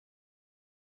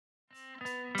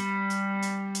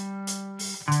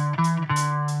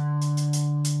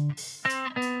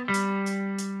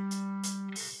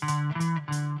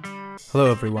Hello,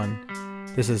 everyone.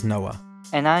 This is Noah,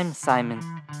 And I'm Simon.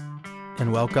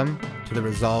 and welcome to the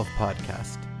Resolve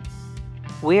Podcast.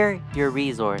 We're your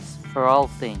resource for all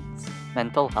things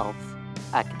mental health,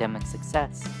 academic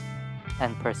success,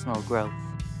 and personal growth.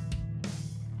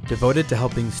 Devoted to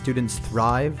helping students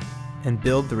thrive and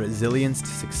build the resilience to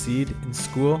succeed in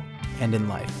school and in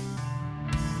life.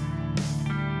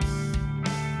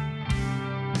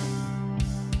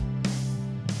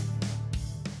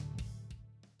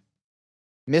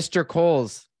 Mr.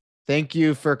 Coles, thank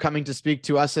you for coming to speak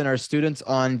to us and our students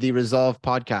on the Resolve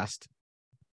Podcast.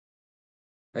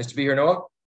 Nice to be here, Noah.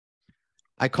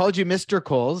 I called you Mr.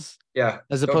 Coles Yeah.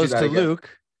 as don't do opposed that to again.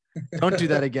 Luke. Don't do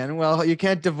that again. Well, you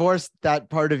can't divorce that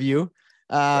part of you.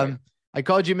 Right. I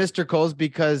called you Mr. Coles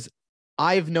because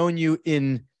I've known you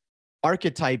in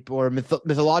archetype or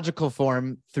mythological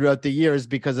form throughout the years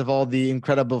because of all the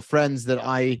incredible friends that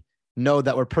I know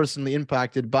that were personally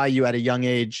impacted by you at a young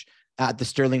age at the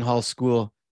Sterling Hall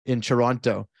School in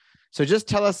Toronto. So just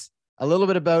tell us a little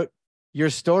bit about your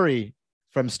story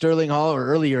from Sterling Hall or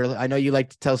earlier. I know you like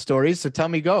to tell stories, so tell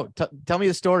me tell me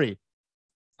a story.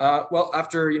 Well,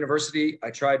 after university, I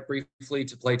tried briefly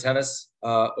to play tennis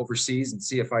overseas and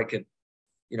see if I could,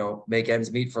 make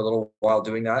ends meet for a little while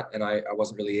doing that. And I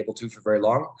wasn't really able to for very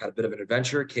long. Had a bit of an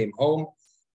adventure, came home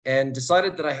and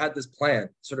decided that I had this plan,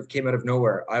 sort of came out of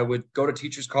nowhere. I would go to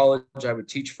teachers college. I would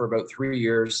teach for about 3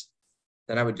 years.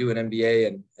 Then I would do an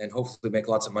MBA and hopefully make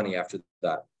lots of money after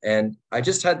that. And I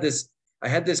just had this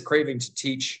craving to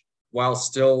teach while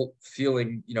still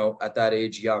feeling, at that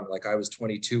age young, like I was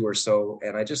 22 or so.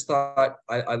 And I just thought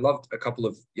I loved a couple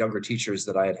of younger teachers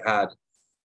that I had.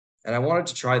 And I wanted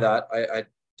to try that. I'd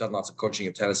done lots of coaching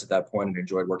of tennis at that point and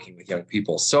enjoyed working with young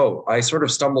people. So I sort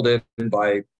of stumbled in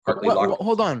by partly luck.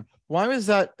 Hold on. Why was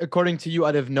that, according to you,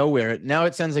 out of nowhere? Now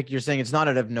it sounds like you're saying it's not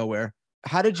out of nowhere.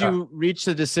 How did you reach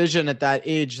the decision at that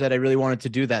age that I really wanted to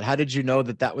do that? How did you know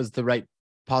that that was the right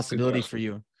possibility for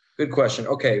you? Good question.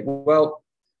 Okay. Well,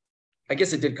 I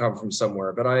guess it did come from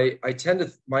somewhere, but I tend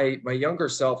to, my younger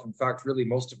self, in fact, really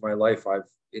most of my life, I've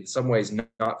in some ways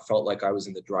not felt like I was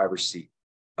in the driver's seat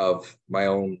of my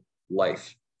own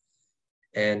life.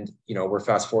 And, we're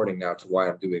fast forwarding now to why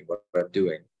I'm doing what I'm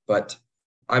doing. But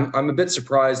I'm a bit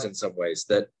surprised in some ways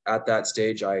that at that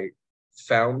stage I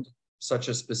found such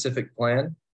a specific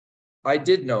plan. I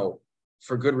did know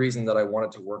for good reason that I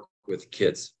wanted to work with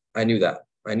kids. I knew that.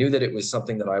 I knew that it was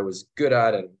something that I was good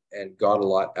at and got a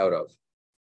lot out of.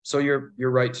 So you're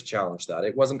right to challenge that.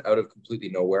 It wasn't out of completely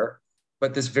nowhere,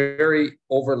 but this very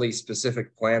overly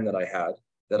specific plan that I had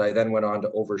that I then went on to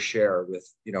overshare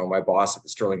with, my boss at the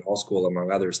Sterling Hall School,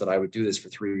 among others, that I would do this for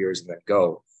 3 years and then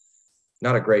go.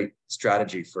 Not a great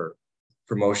strategy for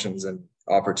promotions and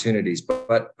opportunities,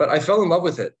 but I fell in love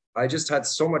with it. I just had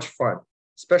so much fun,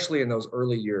 especially in those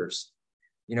early years.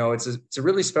 It's a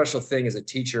really special thing as a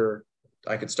teacher.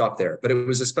 I could stop there, but it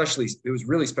was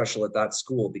really special at that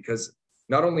school because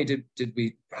not only did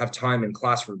we have time in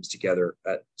classrooms together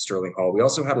at Sterling Hall, we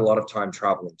also had a lot of time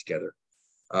traveling together,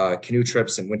 canoe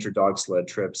trips and winter dog sled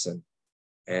trips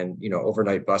and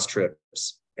overnight bus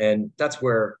trips. And that's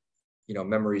where,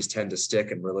 memories tend to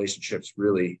stick and relationships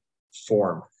really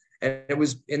form. And it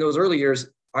was in those early years,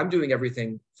 I'm doing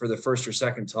everything for the first or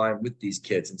second time with these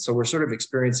kids. And so we're sort of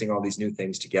experiencing all these new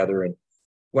things together. And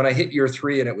when I hit year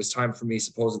 3 and it was time for me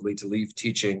supposedly to leave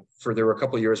teaching, there were a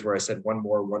couple of years where I said one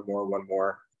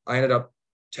more. I ended up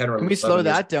 10 or 11 Can we slow years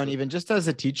that down even just as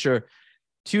a teacher?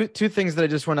 Two things that I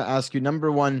just want to ask you. Number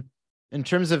one, in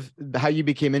terms of how you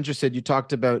became interested, you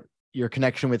talked about your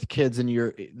connection with kids and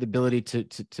the ability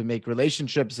to make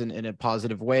relationships in a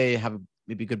positive way, have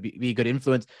maybe be a good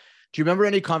influence. Do you remember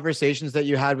any conversations that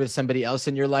you had with somebody else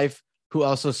in your life who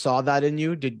also saw that in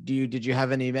you? Did you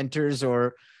have any mentors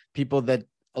or people that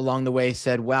along the way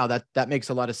said, wow, that makes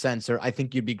a lot of sense, or I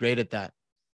think you'd be great at that?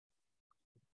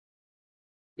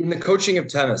 In the coaching of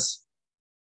tennis,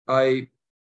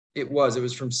 it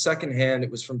was from secondhand.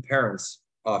 It was from parents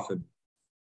often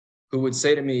who would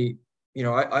say to me,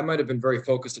 I might have been very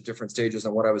focused at different stages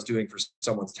on what I was doing for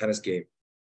someone's tennis game.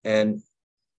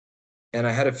 And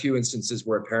I had a few instances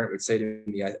where a parent would say to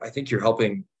me, I think you're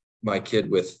helping my kid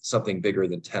with something bigger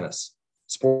than tennis.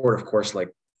 Sport, of course, like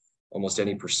almost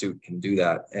any pursuit can do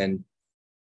that. And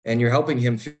you're helping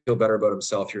him feel better about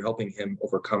himself. You're helping him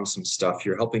overcome some stuff.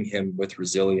 You're helping him with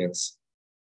resilience.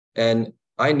 And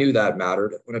I knew that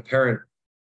mattered. When a parent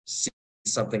sees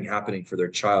something happening for their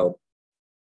child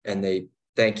and they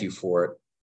thank you for it,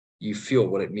 you feel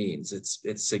what it means. It's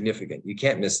significant. You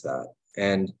can't miss that.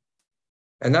 And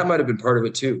that might have been part of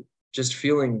it too, just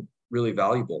feeling really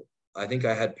valuable. I think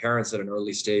I had parents at an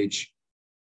early stage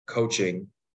coaching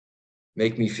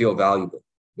make me feel valuable.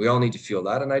 We all need to feel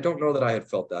that. And I don't know that I had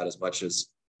felt that as much as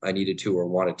I needed to or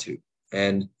wanted to.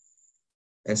 And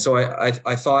so I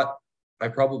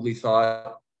probably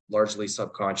thought, largely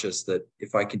subconscious, that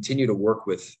if I continue to work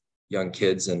with young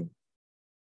kids, and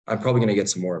I'm probably going to get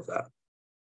some more of that.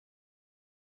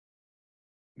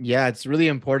 Yeah, it's really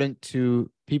important to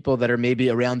people that are maybe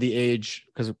around the age,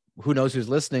 because who knows who's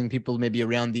listening, people maybe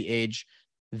around the age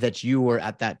that you were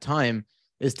at that time,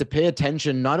 is to pay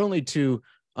attention not only to,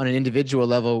 on an individual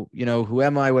level, who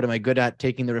am I, what am I good at,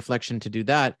 taking the reflection to do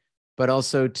that, but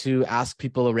also to ask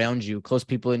people around you, close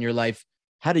people in your life,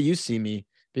 how do you see me?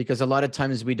 Because a lot of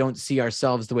times we don't see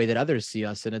ourselves the way that others see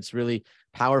us. And it's really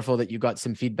powerful that you got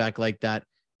some feedback like that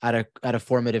at a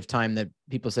formative time, that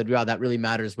people said, wow, that really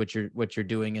matters what you're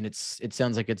doing. And it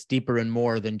sounds like it's deeper and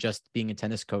more than just being a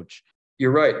tennis coach.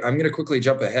 You're right. I'm going to quickly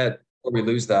jump ahead before we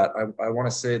lose that. I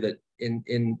want to say that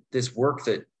in this work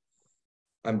that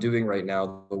I'm doing right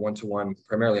now, the one-to-one,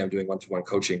 primarily I'm doing one-to-one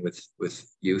coaching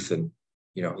with youth and,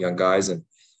 young guys. And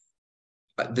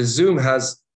the Zoom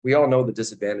we all know the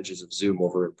disadvantages of Zoom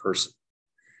over in person,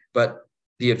 but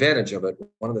the advantage of it,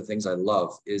 one of the things I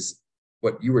love, is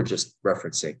what you were just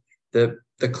referencing. The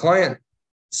client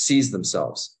sees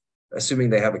themselves, assuming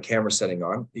they have a camera setting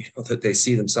on, that they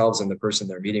see themselves in the person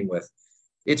they're meeting with.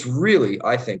 It's really,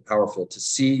 I think, powerful to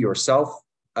see yourself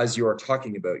as you're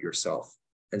talking about yourself.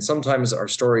 And sometimes our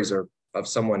stories are of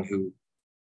someone who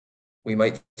we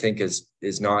might think is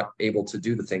not able to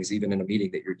do the things even in a meeting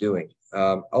that you're doing.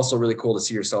 Also really cool to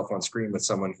see yourself on screen with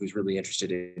someone who's really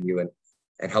interested in you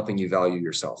and helping you value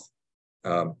yourself.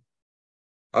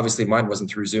 Obviously mine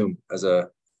wasn't through Zoom as a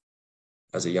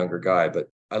younger guy, but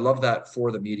I love that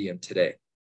for the medium today.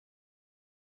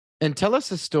 And tell us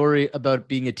a story about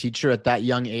being a teacher at that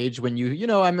young age, when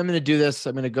I'm going to do this.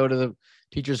 I'm going to go to the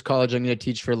teacher's college. I'm going to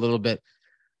teach for a little bit.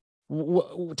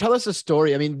 Tell us a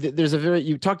story. I mean,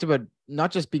 you talked about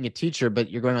not just being a teacher, but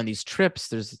you're going on these trips.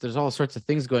 There's all sorts of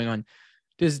things going on.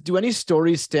 Do any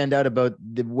stories stand out about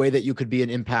the way that you could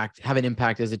have an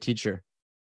impact as a teacher?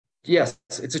 Yes,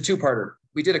 it's a two-parter.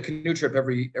 We did a canoe trip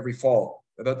every fall,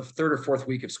 about the third or fourth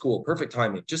week of school. Perfect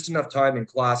timing, just enough time in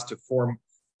class to form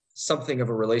something of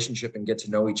a relationship and get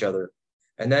to know each other.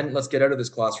 And then let's get out of this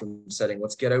classroom setting.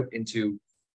 Let's get out into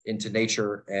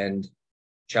nature and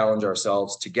challenge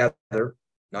ourselves together,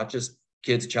 not just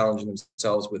kids challenging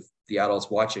themselves with the adults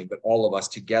watching, but all of us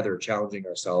together challenging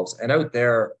ourselves. And out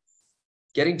there,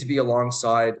 getting to be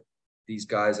alongside these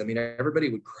guys. I mean, everybody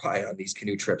would cry on these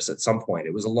canoe trips at some point.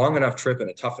 It was a long enough trip and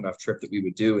a tough enough trip that we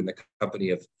would do in the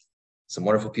company of some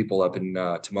wonderful people up in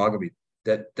Temagami,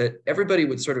 that everybody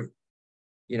would sort of,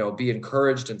 be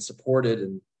encouraged and supported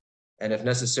and if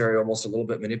necessary, almost a little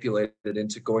bit manipulated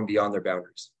into going beyond their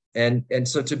boundaries. And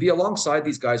so to be alongside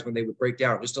these guys when they would break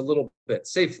down just a little bit,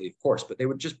 safely, of course, but they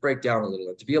would just break down a little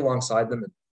bit, to be alongside them.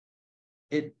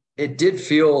 And it did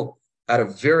feel at a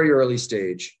very early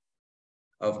stage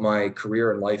of my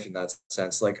career and life in that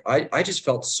sense. Like I just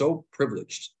felt so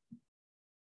privileged.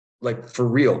 Like for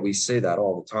real, we say that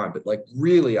all the time, but like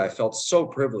really, I felt so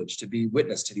privileged to be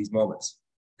witness to these moments.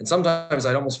 And sometimes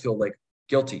I'd almost feel like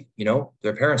guilty,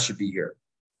 their parents should be here.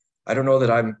 I don't know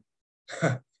that I'm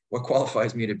what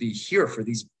qualifies me to be here for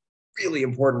these really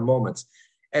important moments.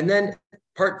 And then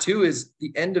part two is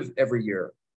the end of every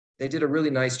year. They did a really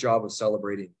nice job of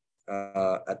celebrating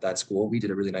at that school. We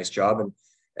did a really nice job.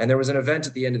 And there was an event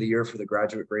at the end of the year for the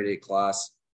graduate grade 8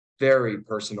 class, very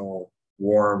personal,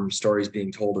 warm stories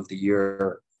being told of the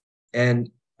year. And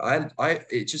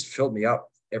it just filled me up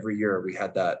every year. We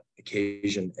had that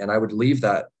occasion, and I would leave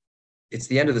that. It's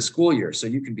the end of the school year, so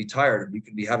you can be tired and you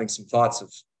can be having some thoughts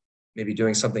of maybe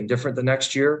doing something different the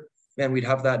next year. Man, we'd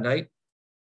have that night,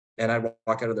 and I'd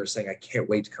walk out of there saying, I can't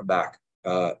wait to come back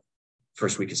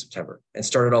first week of September and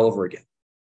start it all over again.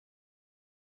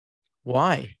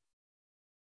 Why?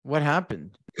 What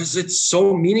happened? Because it's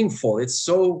so meaningful. It's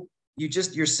so,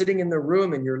 you're sitting in the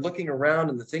room and you're looking around,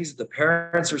 and the things that the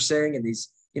parents are saying, and these,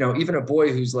 even a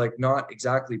boy who's like not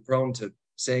exactly prone to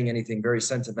saying anything very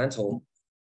sentimental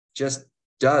just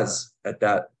does at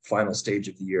that final stage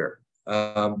of the year.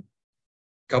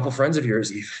 Couple friends of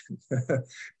yours, even,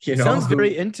 it sounds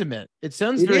very intimate. It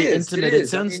sounds very intimate.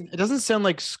 It doesn't sound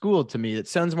like school to me. It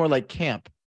sounds more like camp.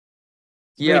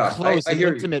 It's very close and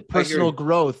intimate, personal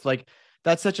growth. Like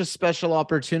that's such a special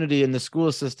opportunity in the school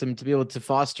system to be able to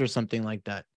foster something like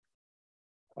that.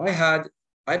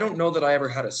 I don't know that I ever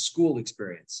had a school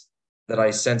experience that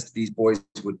I sensed these boys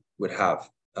would have.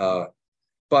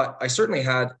 But I certainly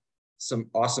had some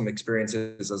awesome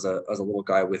experiences as a little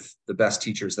guy with the best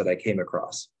teachers that I came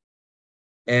across.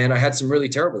 And I had some really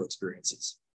terrible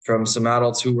experiences from some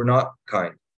adults who were not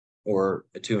kind or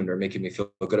attuned or making me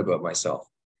feel good about myself.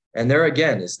 And there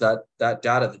again is that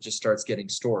data that just starts getting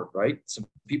stored, right? Some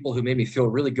people who made me feel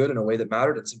really good in a way that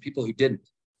mattered, and some people who didn't.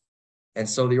 And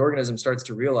so the organism starts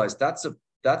to realize that's a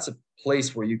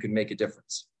place where you can make a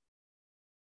difference.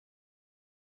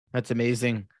 That's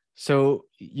amazing. So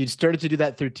you started to do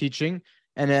that through teaching,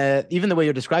 and even the way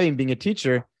you're describing being a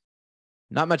teacher,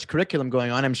 not much curriculum going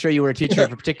on. I'm sure you were a teacher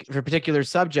for a particular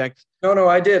subject. No,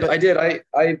 I did.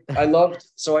 I loved,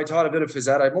 so I taught a bit of phys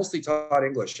ed. I mostly taught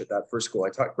English at that first school. I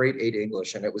taught grade 8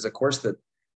 English, and it was a course that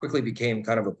quickly became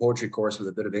kind of a poetry course with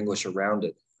a bit of English around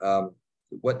it.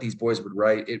 What these boys would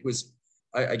write, it was,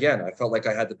 I felt like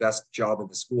I had the best job in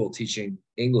the school teaching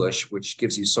English, which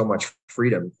gives you so much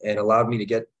freedom and allowed me to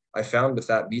get, I found with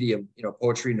that medium,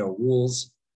 poetry, no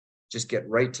rules, just get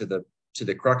right to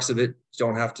the crux of it. You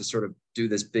don't have to sort of do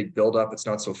this big buildup. It's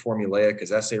not so formulaic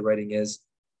as essay writing is.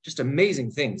 Just amazing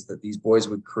things that these boys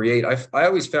would create. I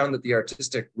always found that the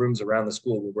artistic rooms around the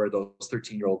school were where those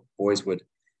 13-year-old boys would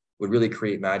really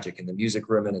create magic, in the music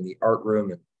room and in the art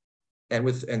room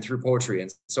and through poetry.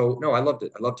 And so, no, I loved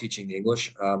it. I loved teaching the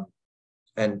English.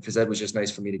 And phys ed was just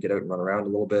nice for me to get out and run around a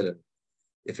little bit. And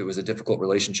if it was a difficult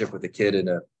relationship with a kid in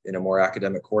a more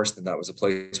academic course, then that was a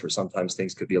place where sometimes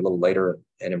things could be a little lighter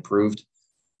and improved.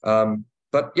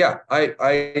 But yeah,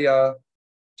 I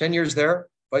 10 years there,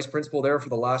 vice principal there for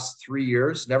the last 3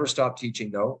 years, never stopped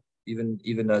teaching though.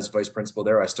 Even as vice principal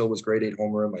there, I still was grade 8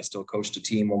 homeroom. I still coached a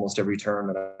team almost every term,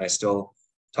 and I still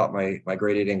taught my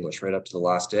grade 8 English right up to the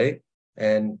last day.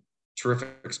 And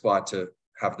terrific spot to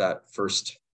have that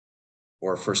first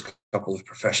couple of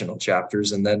professional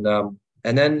chapters. And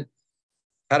then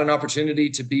had an opportunity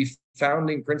to be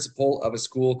founding principal of a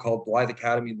school called Blythe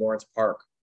Academy, Lawrence Park.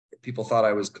 People thought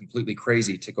I was completely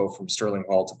crazy to go from Sterling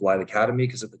Hall to Blythe Academy,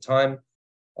 because at the time,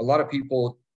 a lot of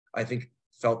people, I think,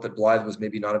 felt that Blythe was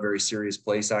maybe not a very serious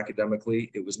place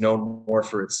academically. It was known more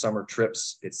for its summer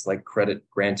trips. It's like credit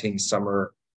granting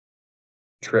summer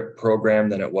trip program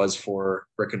than it was for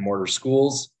brick and mortar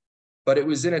schools. But it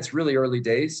was in its really early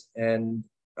days. And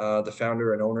the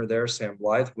founder and owner there, Sam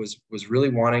Blythe, was really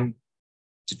wanting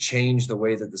to change the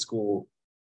way that the school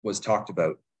was talked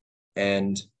about.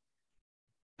 And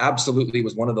absolutely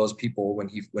was one of those people when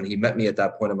he met me at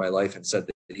that point in my life and said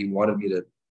that he wanted me to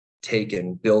take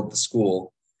and build the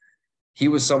school. He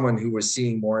was someone who was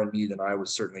seeing more in me than I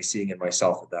was certainly seeing in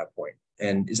myself at that point.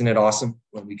 And isn't it awesome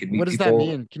when we can meet people? What does that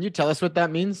mean? Can you tell us what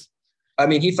that means? I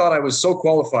mean, he thought I was so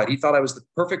qualified. He thought I was the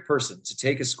perfect person to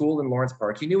take a school in Lawrence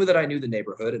Park. He knew that I knew the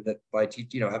neighborhood, and that by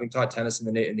having taught tennis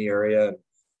in the area,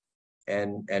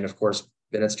 and of course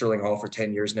been at Sterling Hall for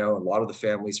 10 years now. A lot of the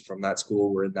families from that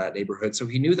school were in that neighborhood. So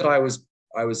he knew that I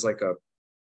was like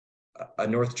a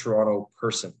North Toronto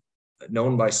person,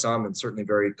 known by some and certainly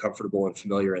very comfortable and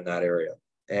familiar in that area.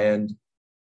 And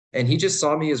he just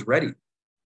saw me as ready.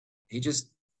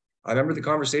 I remember the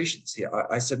conversations.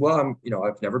 I said, well,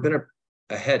 I've never been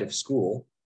a head of school.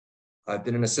 I've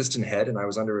been an assistant head, and I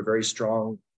was under a very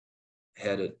strong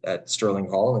head at Sterling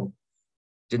Hall, and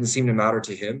didn't seem to matter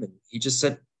to him. And he just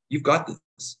said, you've got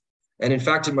this. And in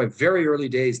fact, in my very early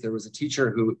days, there was a teacher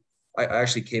who I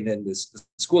actually came in, the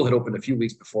school had opened a few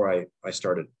weeks before I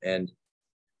started. And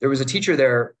there was a teacher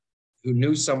there who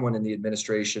knew someone in the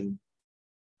administration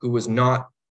who was not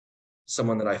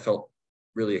someone that I felt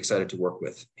really excited to work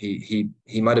with. He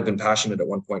might've been passionate at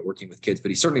one point working with kids,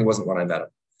 but he certainly wasn't when I met him.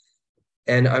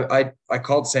 And I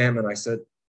called Sam and I said,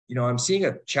 I'm seeing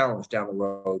a challenge down the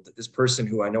road that this person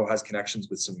who I know has connections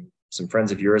with some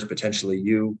friends of yours, potentially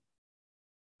you,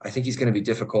 I think he's going to be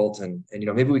difficult. And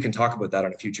maybe we can talk about that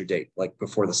on a future date, like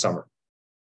before the summer.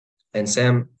 And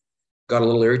Sam got a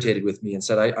little irritated with me and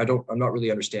said, I'm not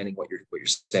really understanding what you're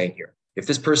saying here. If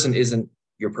this person isn't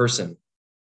your person,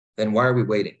 then why are we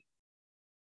waiting?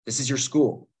 This is your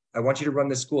school. I want you to run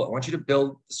this school. I want you to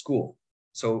build the school.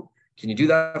 So can you do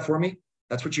that for me?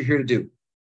 That's what you're here to do.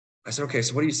 I said, okay,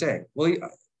 so what are you saying? Well,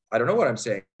 I don't know what I'm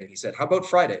saying. And he said, how about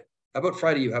Friday? How about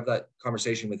Friday you have that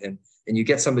conversation with him and you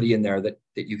get somebody in there that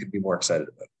you could be more excited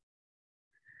about?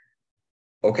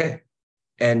 Okay.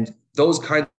 And those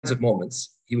kinds of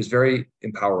moments, he was very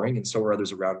empowering, and so were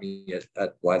others around me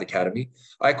at Blythe Academy.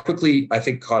 I quickly, I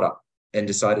think, caught up and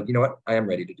decided, you know what, I am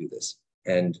ready to do this.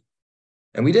 And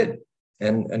we did.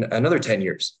 And another 10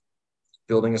 years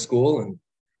building a school. And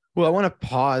well, I want to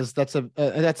pause. That's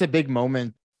a big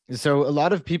moment. So a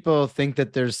lot of people think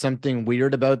that there's something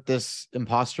weird about this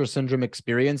imposter syndrome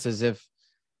experience, as if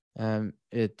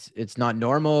it's not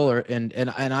normal,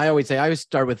 and I always say, I always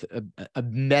start with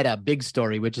a big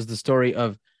story, which is the story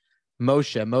of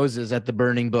Moses at the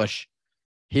burning bush.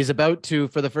 He's about to,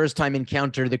 for the first time,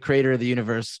 encounter the creator of the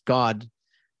universe, God.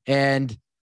 And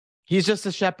He's just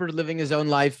a shepherd living his own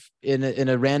life in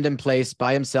a random place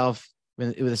by himself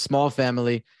with a small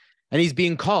family. And he's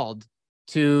being called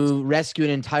to rescue an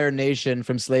entire nation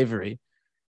from slavery.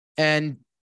 And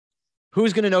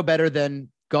who's going to know better than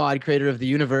God, creator of the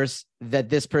universe, that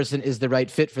this person is the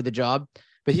right fit for the job?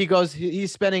 But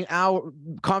he's spending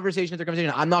conversation after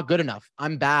conversation. I'm not good enough.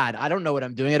 I'm bad. I don't know what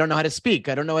I'm doing. I don't know how to speak.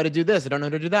 I don't know how to do this. I don't know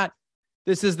how to do that.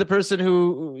 This is the person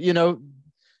who,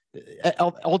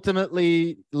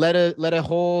 ultimately led a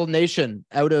whole nation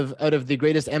out of the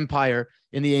greatest empire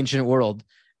in the ancient world.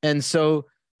 And so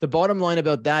the bottom line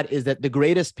about that is that the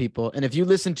greatest people, and if you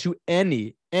listen to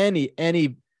any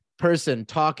person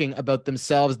talking about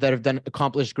themselves that have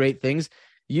accomplished great things,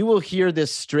 you will hear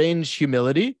this strange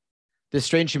humility.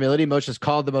 Moshe is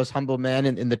called the most humble man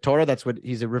in the Torah. That's what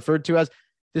he's referred to as.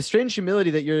 This strange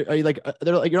humility that you're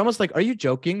almost like, are you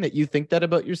joking that you think that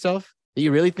about yourself? That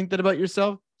you really think that about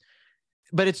yourself?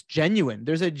 But it's genuine.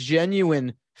 There's a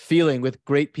genuine feeling with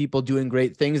great people doing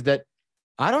great things that,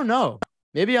 I don't know,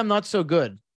 maybe I'm not so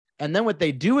good. And then what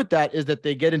they do with that is that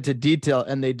they get into detail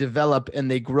and they develop and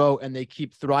they grow and they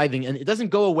keep thriving. And it doesn't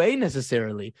go away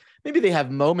necessarily. Maybe they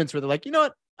have moments where they're like, you know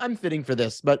what, I'm fitting for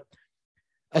this. But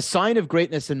a sign of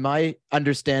greatness, in my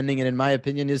understanding and in my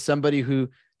opinion, is somebody who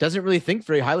doesn't really think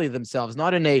very highly of themselves,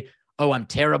 not in a, oh, I'm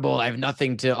terrible, I have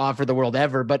nothing to offer the world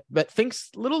ever, but thinks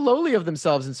a little lowly of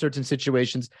themselves in certain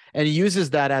situations and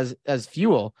uses that as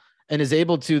fuel and is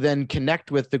able to then connect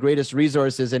with the greatest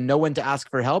resources and know when to ask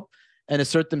for help and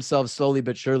assert themselves slowly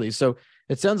but surely. So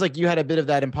it sounds like you had a bit of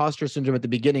that imposter syndrome at the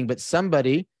beginning, but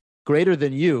somebody greater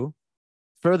than you,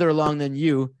 further along than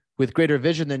you, with greater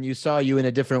vision than you, saw you in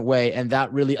a different way, and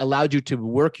that really allowed you to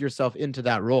work yourself into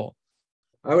that role.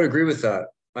 I would agree with that.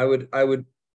 I would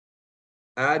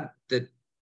add that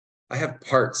I have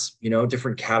parts,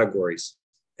 different categories.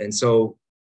 And so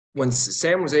when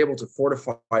Sam was able to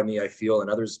fortify me, I feel, and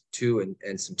others too,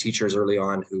 and some teachers early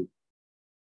on who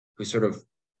sort of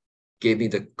gave me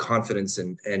the confidence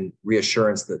and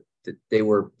reassurance that they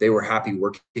were happy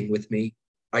working with me.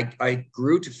 I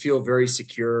grew to feel very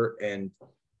secure and,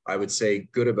 I would say,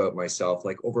 good about myself,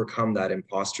 like overcome that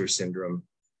imposter syndrome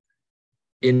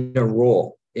in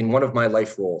one of my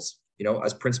life roles,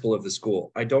 as principal of the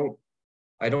school. I don't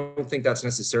think that's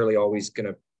necessarily always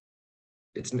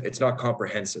it's not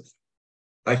comprehensive.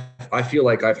 I feel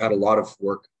like I've had a lot of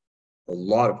work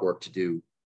to do,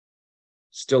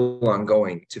 still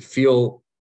ongoing, to feel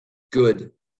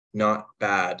good, not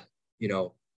bad,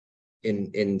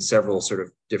 in several sort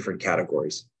of different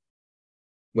categories,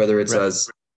 whether it's as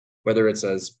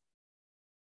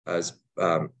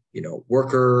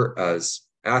worker, as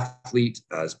athlete,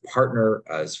 as partner,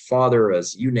 as father,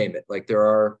 as you name it. Like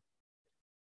to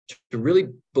really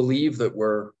believe that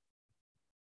we're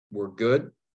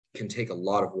good can take a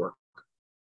lot of work.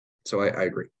 So I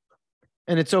agree.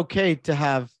 And it's okay to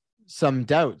have some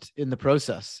doubt in the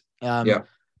process. Yeah.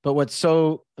 But what's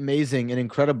so amazing and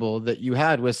incredible that you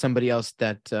had was somebody else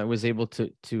that was able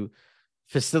to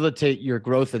facilitate your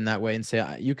growth in that way and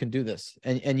say, you can do this.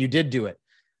 And you did do it.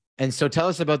 And so tell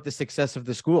us about the success of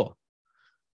the school.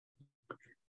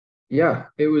 Yeah,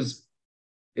 it was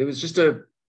just a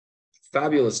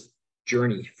fabulous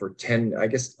journey for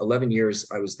 11 years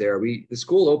I was there. The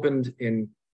school opened in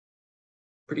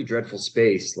pretty dreadful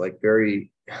space, like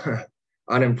very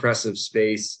unimpressive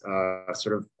space,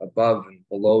 sort of above and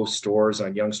below stores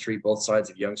on Yonge Street, both sides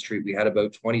of Yonge Street. We had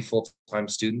about 20 full-time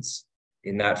students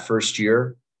in that first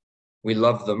year. We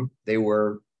loved them. They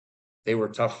were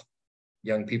tough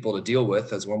young people to deal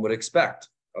with, as one would expect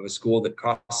of a school that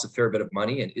costs a fair bit of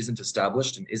money and isn't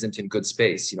established and isn't in good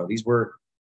space.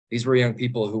 These were young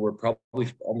people who were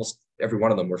probably, almost every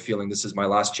one of them were feeling, this is my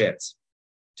last chance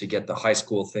to get the high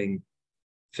school thing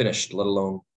finished, let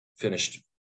alone finished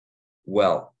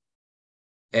well.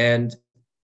 And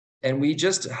we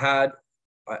just had,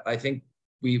 I think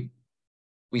we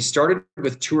started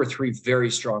with 2 or 3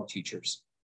 very strong teachers.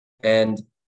 And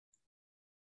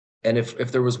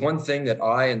if there was one thing that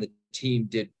I and the team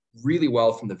did really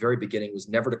well from the very beginning, was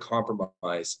never to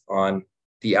compromise on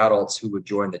the adults who would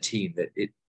join the team. That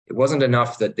it wasn't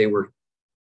enough that they were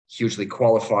hugely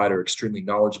qualified or extremely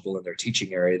knowledgeable in their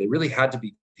teaching area. They really had to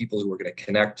be people who were going to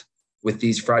connect with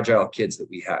these fragile kids that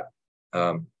we had.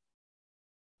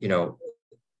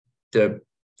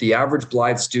 The average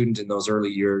Blythe student in those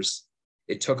early years,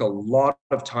 it took a lot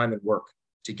of time and work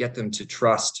to get them to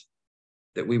trust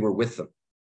that we were with them.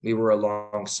 We were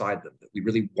alongside them, that we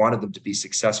really wanted them to be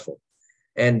successful.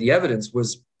 And the evidence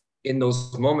was in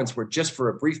those moments where just for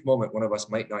a brief moment, one of us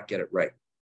might not get it right.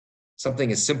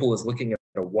 Something as simple as looking at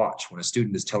a watch when a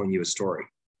student is telling you a story,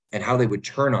 and how they would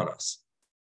turn on us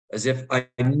as if I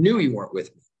knew you weren't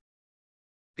with me,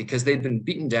 because they'd been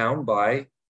beaten down by,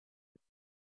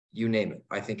 you name it.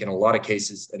 I think in a lot of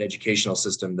cases, an educational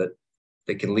system that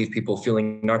can leave people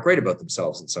feeling not great about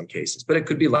themselves in some cases, but it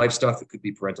could be life stuff. It could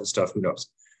be parental stuff, who knows?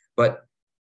 But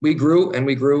we grew and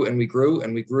we grew and we grew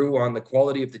and we grew on the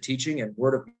quality of the teaching and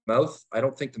word of mouth. I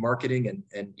don't think the marketing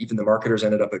and even the marketers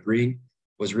ended up agreeing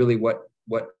was really what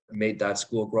made that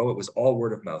school grow. It was all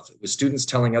word of mouth. It was students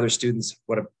telling other students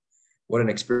what an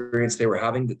experience they were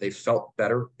having, that they felt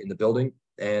better in the building.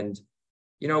 And,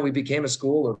 we became a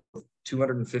school of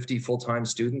 250 full-time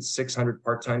students, 600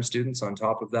 part-time students on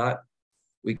top of that.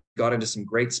 We got into some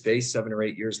great space 7 or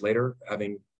 8 years later,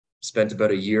 having spent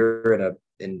about a year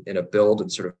in a build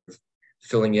and sort of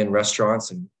filling in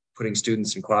restaurants and putting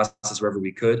students in classes wherever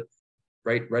we could,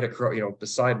 right across,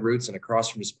 beside Roots and across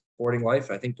from Sporting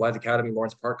Life. I think Blythe Academy,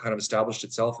 Lawrence Park kind of established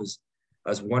itself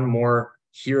as one more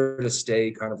here to stay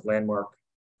kind of landmark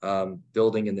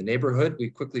building in the neighborhood.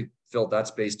 We quickly filled that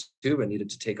space too and needed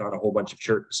to take on a whole bunch of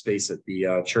church space at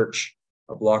the church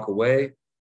a block away.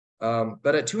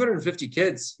 But at 250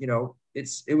 kids,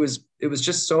 it was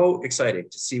just so exciting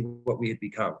to see what we had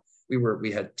become.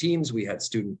 We had teams, we had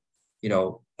student,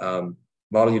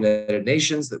 Model United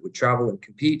Nations that would travel and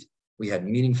compete. We had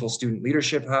meaningful student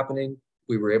leadership happening.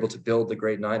 We were able to build the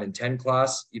grade 9 and 10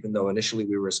 class, even though initially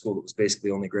we were a school that was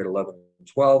basically only grade 11 and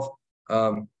 12.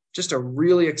 Just a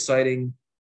really exciting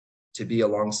to be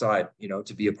alongside,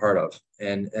 to be a part of,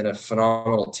 and a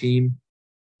phenomenal team.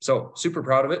 So super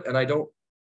proud of it. And I don't,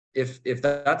 if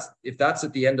that's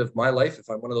at the end of my life, if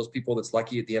I'm one of those people that's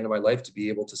lucky at the end of my life to be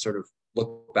able to sort of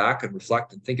look back and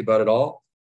reflect and think about it all,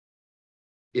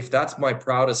 if that's my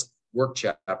proudest work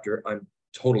chapter, I'm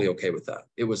totally okay with that.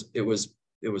 It was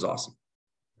awesome.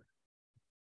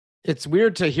 It's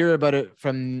weird to hear about it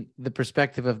from the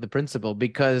perspective of the principal,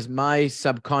 because my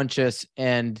subconscious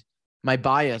and my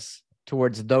bias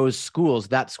towards those schools,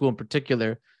 that school in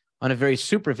particular, on a very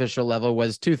superficial level,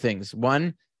 was two things.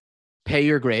 One, pay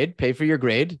for your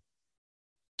grade.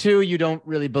 Two, you don't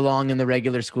really belong in the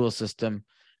regular school system.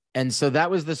 And so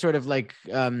that was the sort of like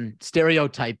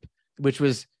stereotype, which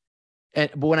was,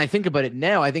 but when I think about it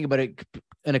now, I think about it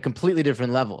in a completely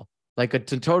different level, like a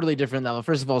totally different level.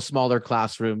 First of all, smaller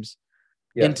classrooms,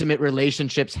 yes. Intimate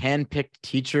relationships, hand-picked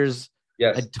teachers,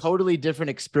 yes. A totally different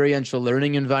experiential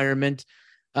learning environment,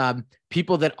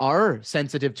 people that are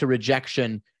sensitive to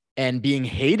rejection and being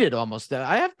hated almost.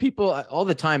 I have people all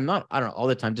the time, all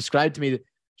the time, describe to me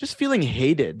just feeling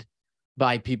hated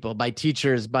by people, by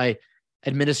teachers, by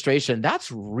administration.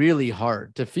 That's really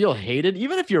hard to feel hated,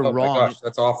 even if you're wrong. My gosh,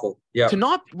 that's awful. Yeah.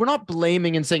 We're not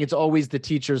blaming and saying it's always the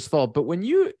teacher's fault, but when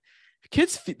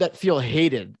kids that feel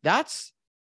hated, that's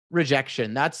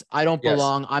rejection. That's, I don't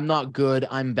belong. Yes. I'm not good.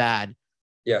 I'm bad.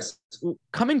 Yes.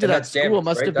 Coming to that school damage,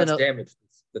 must right? have been damage.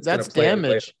 That's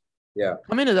damage. Yeah.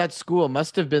 Coming to that school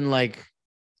must have been like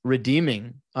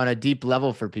redeeming on a deep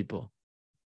level for people.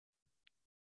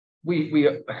 We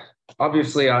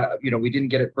obviously, we didn't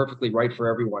get it perfectly right for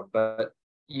everyone, but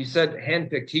you said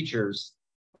handpicked teachers,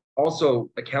 also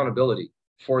accountability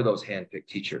for those handpicked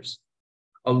teachers.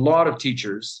 A lot of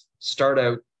teachers start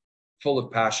out full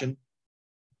of passion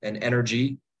and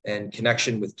energy and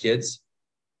connection with kids,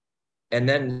 and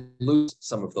then lose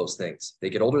some of those things. They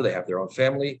get older, they have their own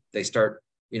family, they start,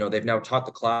 they've now taught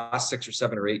the class 6 or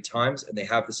 7 or 8 times, and they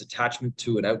have this attachment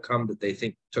to an outcome that they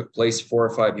think took place 4 or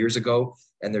 5 years ago,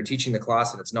 and they're teaching the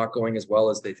class and it's not going as well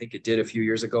as they think it did a few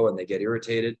years ago, and they get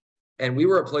irritated. And we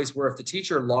were a place where if the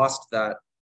teacher lost that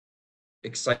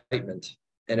excitement,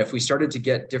 and if we started to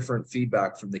get different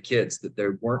feedback from the kids that they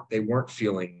weren't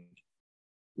feeling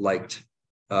liked,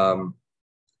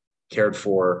 cared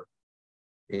for,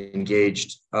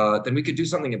 engaged, then we could do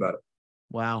something about it.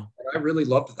 Wow. And I really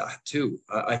loved that too.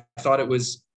 I thought it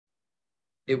was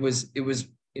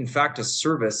in fact a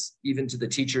service even to the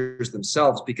teachers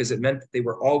themselves, because it meant that they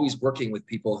were always working with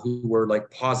people who were like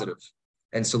positive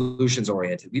and solutions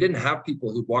oriented. We didn't have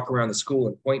people who'd walk around the school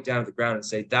and point down at the ground and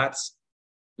say, that's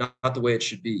not the way it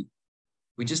should be.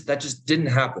 That just didn't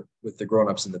happen with the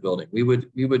grownups in the building.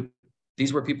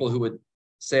 These were people who would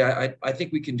say, I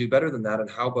think we can do better than that. And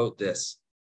how about this?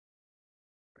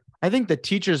 I think the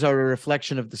teachers are a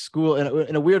reflection of the school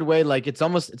in a weird way. Like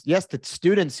yes, the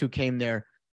students who came there,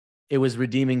 it was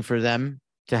redeeming for them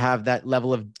to have that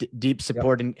level of deep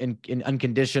support and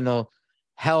unconditional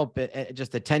help,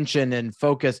 just attention and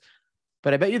focus.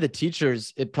 But I bet you the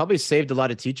teachers, it probably saved a lot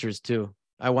of teachers too.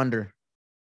 I wonder.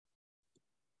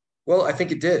 Well, I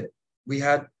think it did. We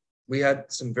had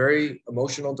some very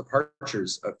emotional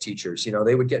departures of teachers.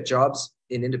 They would get jobs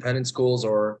in independent schools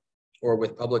or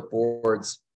with public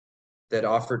boards that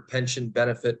offered pension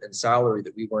benefit and salary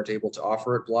that we weren't able to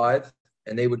offer at Blythe,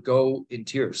 and they would go in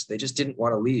tears. They just didn't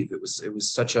want to leave. It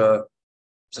was such a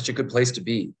good place to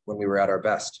be when we were at our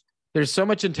best. There's so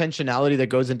much intentionality that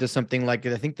goes into something like,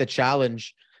 I think the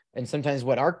challenge, and sometimes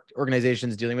what our organization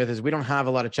is dealing with, is we don't have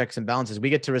a lot of checks and balances. We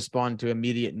get to respond to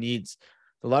immediate needs.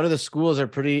 A lot of the schools are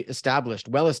pretty established,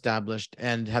 well established,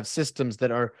 and have systems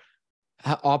that are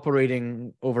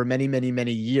operating over many, many,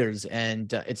 many years.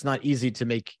 And it's not easy to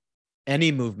make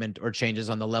any movement or changes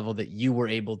on the level that you were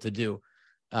able to do,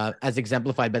 as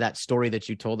exemplified by that story that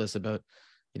you told us about.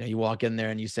 You walk in there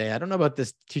and you say, I don't know about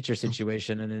this teacher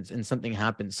situation, and something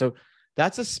happens. So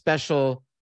that's a special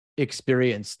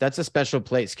experience. That's a special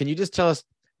place. Can you just tell us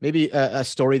maybe a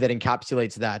story that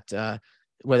encapsulates that,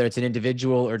 whether it's an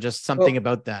individual or just something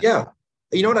about that? Yeah.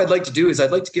 You know what I'd like to do is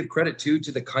I'd like to give credit to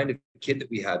the kind of kid that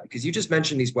we had, because you just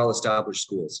mentioned these well-established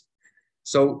schools.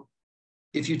 So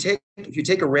if you take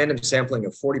a random sampling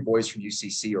of 40 boys from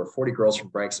UCC or 40 girls from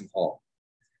Branksome Hall,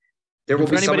 there will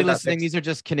be anybody listening. These are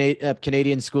just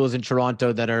Canadian schools in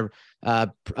Toronto that are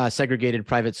segregated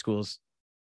private schools.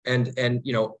 And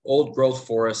Old Growth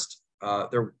Forest,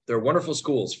 they're wonderful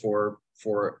schools for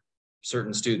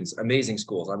certain students, amazing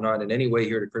schools. I'm not in any way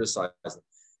here to criticize them,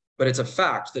 but it's a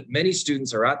fact that many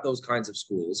students are at those kinds of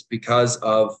schools because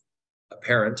of a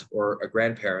parent or a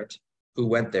grandparent who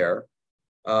went there,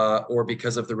 or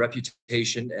because of the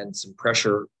reputation and some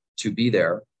pressure to be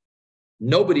there.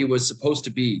 Nobody was supposed to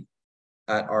be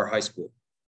at our high school.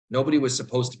 Nobody was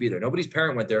supposed to be there. Nobody's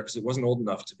parent went there because it wasn't old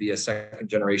enough to be a second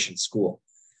generation school.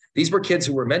 These were kids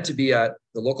who were meant to be at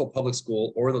the local public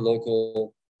school or the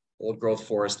local Old Growth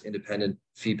Forest independent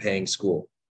fee-paying school.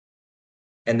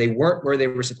 And they weren't where they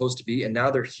were supposed to be, and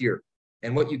now they're here.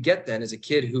 And what you get then is a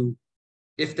kid who,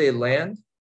 if they land,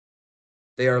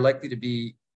 they are likely to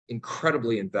be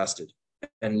incredibly invested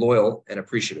and loyal and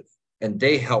appreciative. And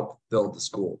they help build the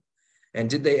school. And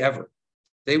did they ever?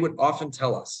 They would often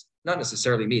tell us, not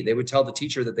necessarily me, they would tell the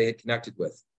teacher that they had connected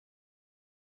with.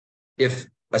 If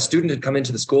a student had come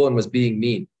into the school and was being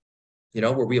mean,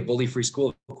 were we a bully-free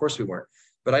school? Of course we weren't.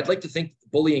 But I'd like to think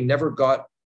bullying never got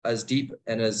as deep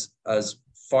and as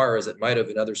far as it might have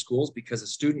in other schools, because a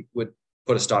student would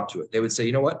put a stop to it. They would say,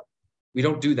 you know what? We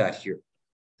don't do that here.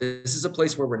 This is a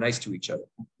place where we're nice to each other,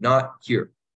 not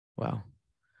here. Wow.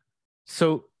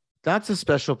 So that's a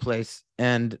special place.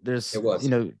 And there's,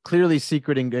 clearly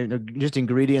secret just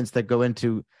ingredients that go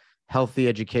into healthy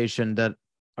education that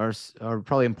are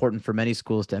probably important for many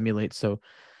schools to emulate. So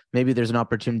maybe there's an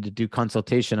opportunity to do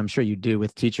consultation. I'm sure you do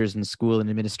with teachers in school and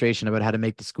administration about how to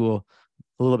make the school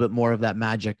a little bit more of that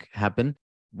magic happen.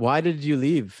 Why did you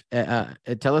leave?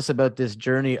 Tell us about this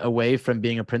journey away from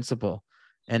being a principal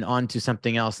and on to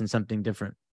something else and something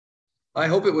different. I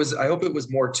hope it was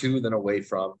more to than away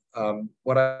from.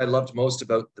 What I loved most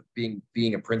about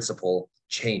being a principal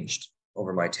changed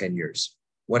over my 10 years.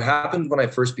 What happened when I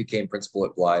first became principal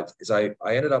at Blythe is I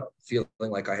ended up feeling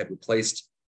like I had replaced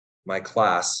my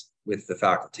class with the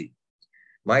faculty.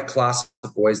 My class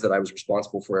of boys that I was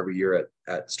responsible for every year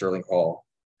at Sterling Hall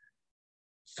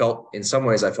in some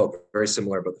ways, I felt very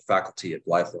similar about the faculty at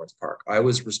Blythe Lawrence Park. I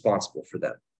was responsible for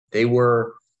them. They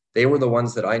were the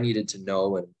ones that I needed to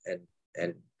know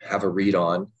and have a read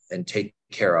on and take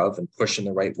care of and push in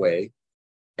the right way.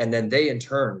 And then they in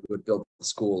turn would build the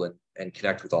school and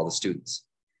connect with all the students.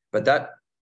 But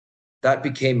that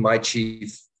became my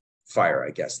chief fire,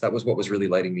 I guess. That was what was really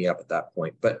lighting me up at that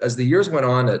point. But as the years went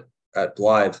on at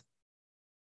Blythe,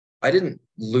 I didn't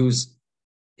lose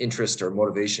interest or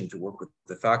motivation to work with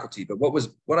the faculty. But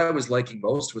what I was liking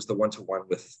most was the one-to-one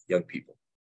with young people.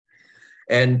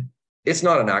 And it's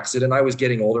not an accident. I was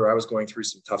getting older. I was going through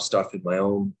some tough stuff in my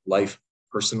own life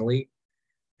personally.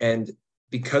 And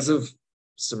because of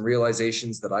some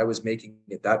realizations that I was making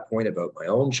at that point about my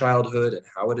own childhood and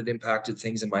how it had impacted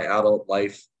things in my adult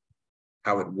life,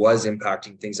 how it was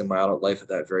impacting things in my adult life at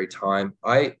that very time,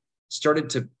 I started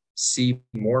to see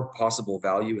more possible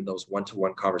value in those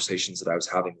one-to-one conversations that I was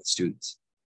having with students.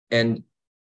 And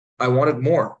I wanted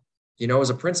more. As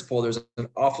a principal, there's an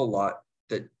awful lot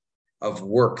of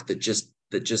work that just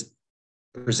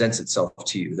presents itself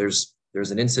to you.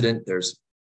 There's an incident, there's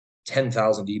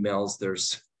 10,000 emails,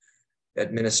 there's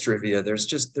administrivia,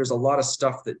 there's a lot of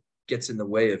stuff that gets in the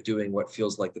way of doing what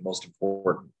feels like the most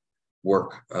important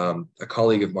work. A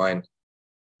colleague of mine,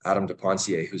 Adam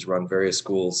DePoncier, who's run various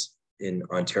schools in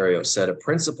Ontario, said a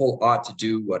principal ought to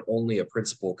do what only a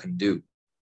principal can do.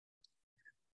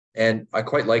 And I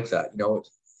quite like that.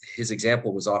 His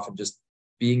example was often just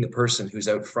being the person who's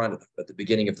out front at the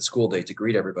beginning of the school day to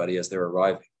greet everybody as they're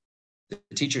arriving.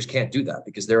 The teachers can't do that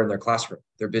because they're in their classroom.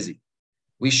 They're busy.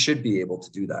 We should be able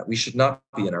to do that. We should not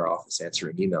be in our office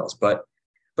answering emails. But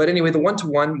anyway, the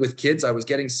one-to-one with kids, I was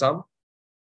getting some,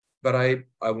 but I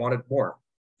wanted more.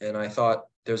 And I thought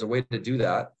there's a way to do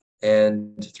that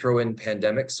and throw in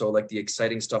pandemic. So like the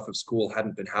exciting stuff of school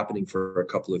hadn't been happening for a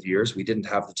couple of years. We didn't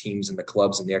have the teams and the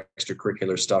clubs and the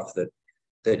extracurricular stuff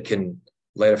that can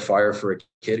light a fire for a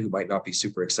kid who might not be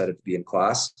super excited to be in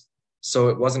class. So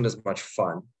it wasn't as much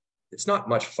fun. It's not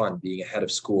much fun being ahead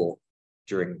of school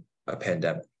during a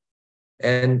pandemic.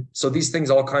 And so these things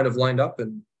all kind of lined up,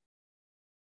 and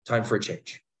time for a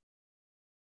change.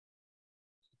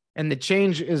 And the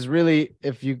change is really,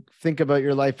 if you think about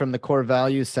your life from the core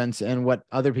value sense, and what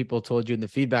other people told you in the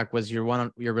feedback was your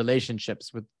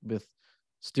relationships with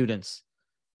students.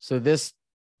 So this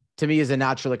to me is a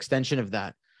natural extension of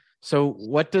that. So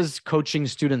what does coaching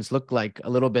students look like a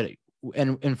little bit?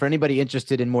 And for anybody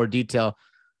interested in more detail,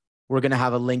 we're going to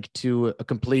have a link to a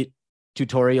complete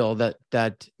tutorial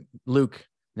that Luke,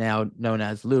 now known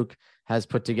as Luke, has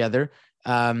put together.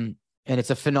 And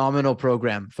it's a phenomenal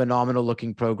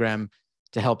looking program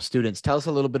to help students. Tell us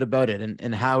a little bit about it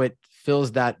and how it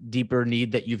fills that deeper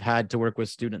need that you've had to work with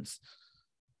students.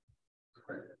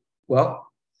 Well,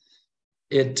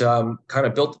 it kind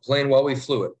of built the plane while we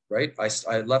flew it, right?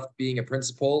 I left being a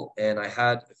principal, and I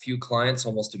had a few clients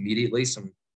almost immediately,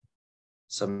 some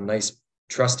nice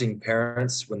trusting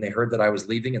parents, when they heard that I was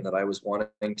leaving and that I was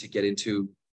wanting to get into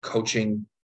coaching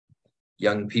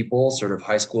young people, sort of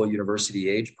high school, university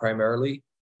age primarily.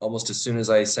 Almost as soon as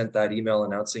I sent that email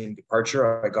announcing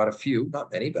departure, I got a few,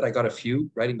 not many, but I got a few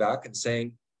writing back and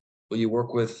saying, will you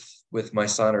work with my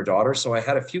son or daughter? So I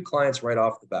had a few clients right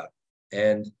off the bat,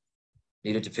 and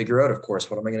needed to figure out, of course,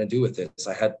 what am I going to do with this?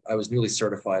 I was newly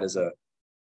certified as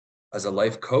a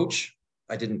life coach.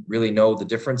 I didn't really know the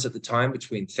difference at the time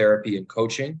between therapy and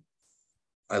coaching.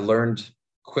 I learned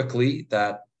quickly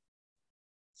that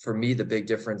for me, the big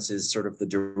difference is sort of the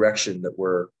direction that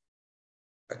we're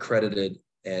accredited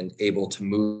and able to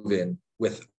move in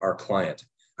with our client.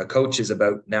 A coach is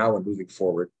about now and moving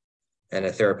forward. And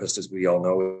a therapist, as we all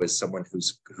know, is someone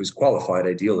who's qualified,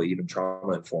 ideally, even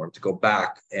trauma-informed, to go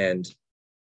back and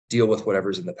deal with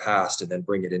whatever's in the past and then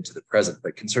bring it into the present,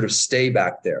 but can sort of stay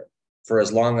back there for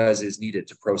as long as is needed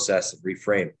to process and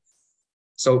reframe.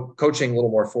 So coaching a little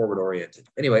more forward-oriented.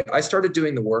 Anyway, I started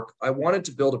doing the work. I wanted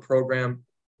to build a program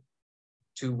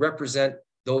to represent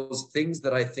those things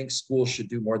that I think schools should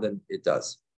do more than it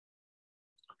does.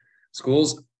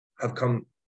 Schools have come,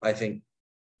 I think,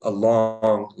 a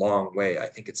long, long way. I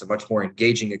think it's a much more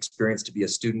engaging experience to be a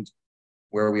student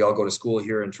where we all go to school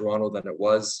here in Toronto than it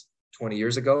was 20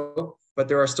 years ago, but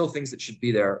there are still things that should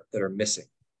be there that are missing.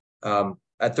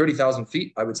 At 30,000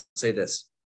 feet, I would say this.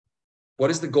 What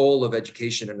is the goal of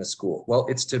education in a school? Well,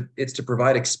 it's to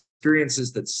provide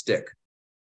experiences that stick.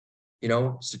 You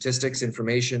know, statistics,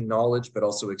 information, knowledge, but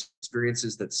also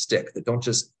experiences that stick, that don't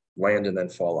just land and then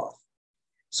fall off.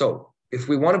 So if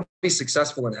we want to be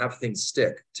successful and have things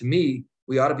stick, to me,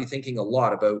 we ought to be thinking a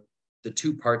lot about the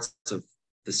two parts of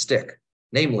the stick,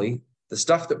 namely the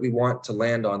stuff that we want to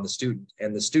land on the student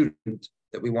and the student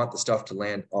that we want the stuff to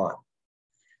land on.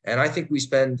 And I think we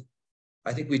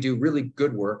do really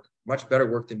good work, much better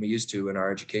work than we used to in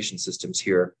our education systems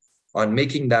here, on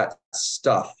making that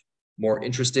stuff more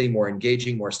interesting, more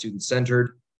engaging, more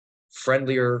student-centered,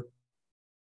 friendlier,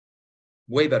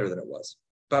 way better than it was.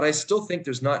 But I still think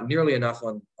there's not nearly enough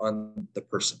on the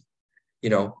person.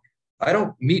 You know, I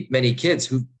don't meet many kids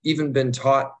who've even been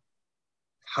taught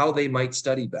how they might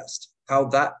study best, how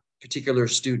that particular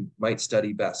student might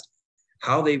study best,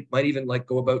 how they might even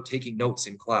go about taking notes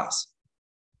in class.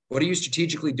 What are you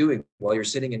strategically doing while you're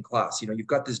sitting in class? You know, you've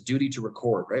got this duty to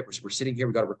record, right? We're sitting here,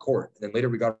 we got to record. And then later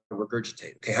we got to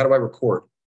regurgitate. Okay, how do I record?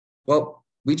 Well,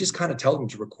 we just kind of tell them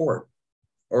to record.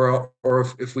 Or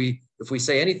if we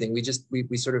say anything,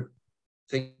 we sort of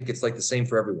think it's like the same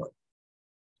for everyone.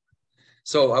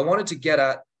 So I wanted to get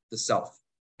at the self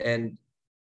and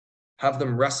have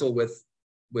them wrestle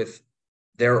with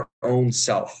their own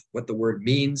self, what the word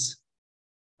means,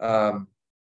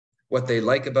 what they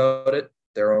like about it,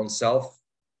 their own self,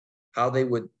 how they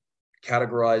would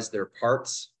categorize their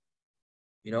parts,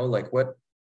 you know, like what,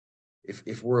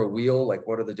 if we're a wheel, like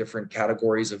what are the different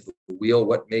categories of the wheel?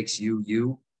 What makes you,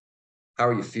 you? How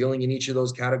are you feeling in each of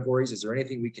those categories? Is there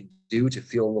anything we can do to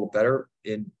feel a little better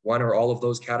in one or all of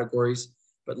those categories?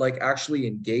 But actually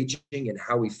engaging in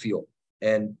how we feel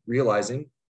and realizing,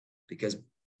 because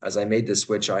as I made this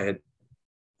switch, I had,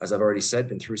 as I've already said,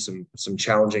 been through some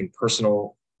challenging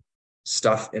personal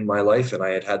stuff in my life, and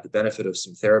I had the benefit of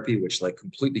some therapy, which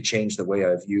completely changed the way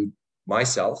I viewed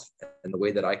myself and the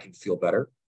way that I can feel better.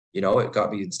 You know, it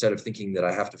got me, instead of thinking that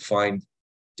I have to find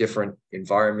different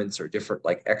environments or different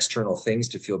like external things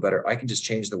to feel better, I can just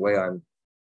change the way I'm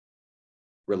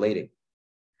relating.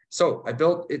 So I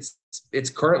built, it's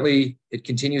currently, it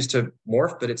continues to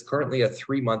morph, but it's currently a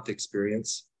 3-month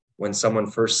experience when someone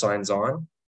first signs on.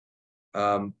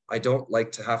 I don't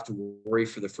like to have to worry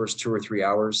for the first 2 or 3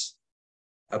 hours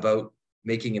about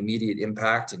making immediate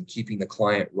impact and keeping the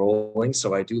client rolling.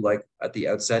 So I do like at the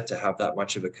outset to have that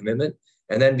much of a commitment.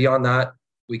 And then beyond that,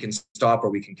 we can stop or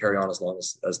we can carry on as long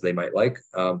as they might like.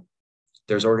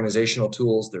 There's organizational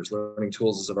tools, there's learning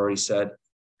tools, as I've already said,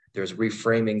 there's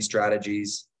reframing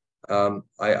strategies.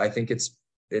 I think it's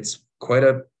quite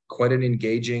an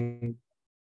engaging,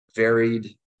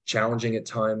 varied, challenging at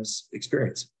times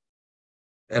experience.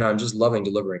 And I'm just loving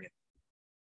delivering it.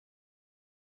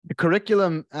 The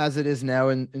curriculum as it is now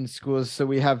in schools. So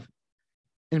we have,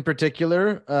 in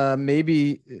particular,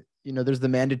 maybe, there's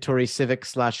the mandatory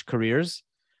civics/careers,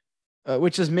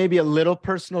 which is maybe a little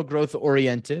personal growth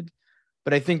oriented.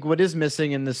 But I think what is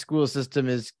missing in the school system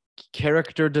is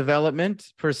character development,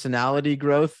 personality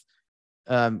growth,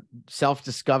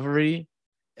 self-discovery,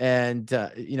 and,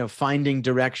 finding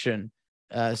direction.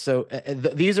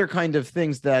 These are kind of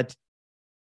things that,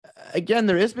 again,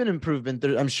 there has been improvement.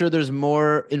 I'm sure there's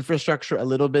more infrastructure a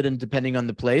little bit, and depending on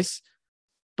the place,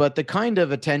 but the kind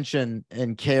of attention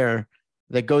and care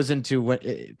that goes into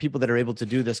people that are able to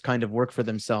do this kind of work for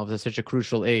themselves at such a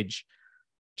crucial age.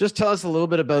 Just tell us a little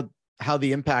bit about how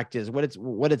the impact is, what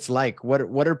it's like.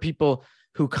 What are people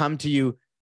who come to you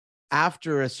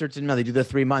after a certain amount, they do the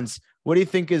 3 months. What do you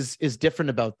think is different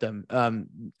about them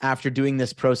after doing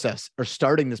this process or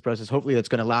starting this process? Hopefully that's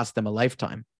going to last them a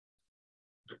lifetime.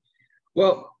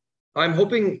 Well, I'm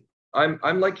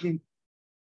liking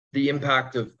the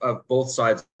impact of both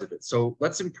sides of it. So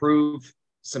let's improve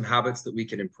some habits that we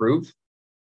can improve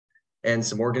and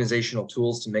some organizational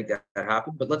tools to make that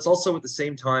happen. But let's also at the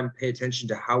same time pay attention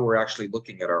to how we're actually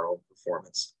looking at our own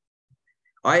performance.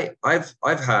 I've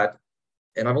had,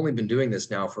 and I've only been doing this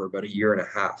now for about 1.5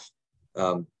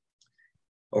 years.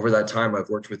 Over that time, I've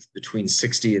worked with between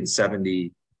 60 and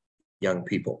 70 young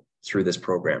people through this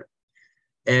program.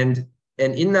 And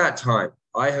in that time,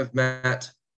 I have met,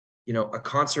 a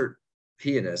concert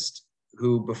pianist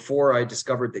who, before I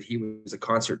discovered that he was a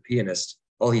concert pianist,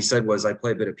 all he said was, "I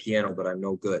play a bit of piano, but I'm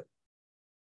no good."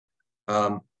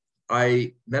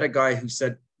 I met a guy who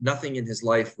said nothing in his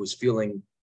life was feeling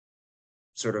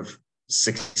sort of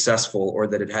successful or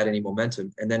that it had any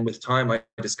momentum. And then with time, I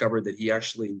discovered that he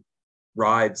actually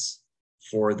rides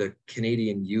for the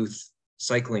Canadian youth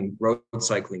road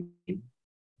cycling team,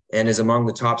 and is among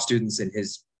the top students in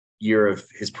his year of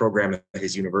his program at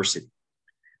his university.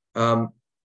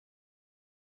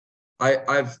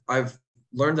 I've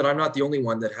learned that I'm not the only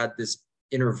one that had this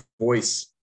inner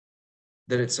voice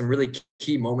that at some really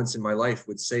key moments in my life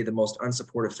would say the most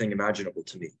unsupportive thing imaginable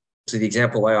to me. So the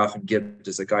example I often give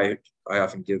as a guy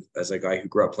who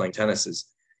grew up playing tennis is,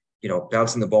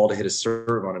 bouncing the ball to hit a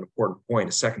serve on an important point,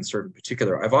 a second serve in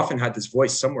particular. I've often had this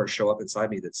voice somewhere show up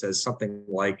inside me that says something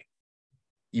like,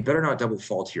 "You better not double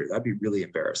fault here. That'd be really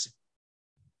embarrassing."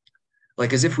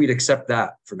 Like as if we'd accept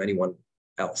that from anyone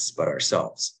else but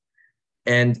ourselves.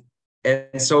 And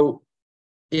so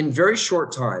in very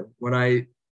short time, when I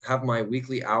have my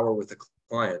weekly hour with a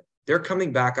client, they're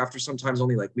coming back after sometimes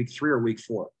only like week 3 or week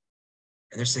 4.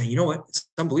 And they're saying, "You know what? It's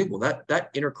unbelievable. That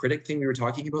inner critic thing we were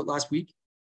talking about last week,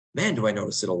 man, do I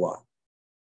notice it a lot.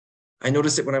 I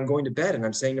notice it when I'm going to bed and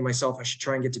I'm saying to myself, I should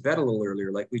try and get to bed a little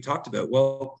earlier, like we talked about.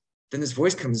 Well, then this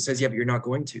voice comes and says, yeah, but you're not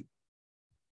going to.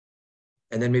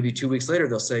 And then maybe 2 weeks later,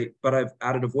 they'll say, but I've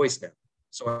added a voice now.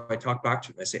 So I talk back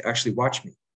to them. I say, actually, watch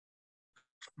me.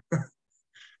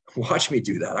 Watch me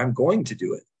do that. I'm going to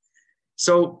do it.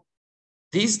 So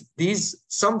these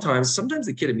sometimes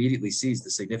the kid immediately sees the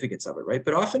significance of it, right?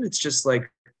 But often it's just like,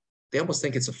 they almost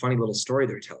think it's a funny little story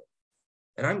they're telling.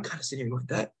 And I'm kind of sitting here going,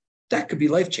 that could be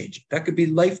life-changing. That could be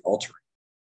life-altering.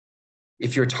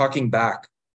 If you're talking back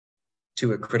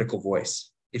to a critical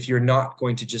voice, if you're not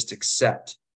going to just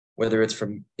accept, whether it's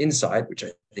from inside, which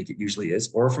I think it usually is,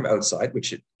 or from outside,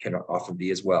 which it can often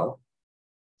be as well,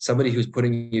 somebody who's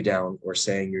putting you down or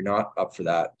saying you're not up for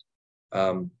that.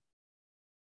 Are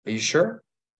you sure?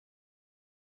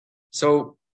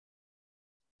 So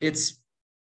it's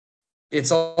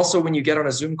also when you get on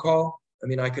a Zoom call, I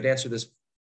mean, I could answer this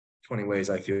 20 ways,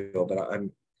 I feel, but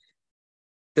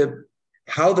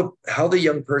how the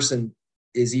young person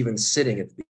is even sitting at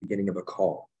the beginning of a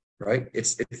call, right?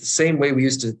 It's the same way we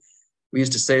used to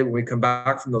say when we come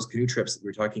back from those canoe trips that we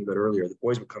were talking about earlier, the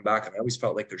boys would come back and I always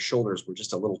felt like their shoulders were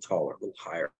just a little taller, a little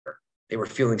higher. They were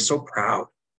feeling so proud.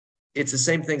 It's the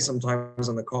same thing sometimes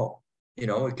on the call.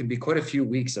 it can be quite a few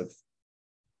weeks of,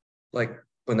 like,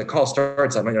 when the call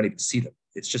starts, I might not even see them.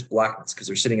 It's just blackness because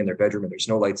they're sitting in their bedroom and there's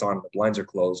no lights on and the blinds are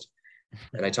closed.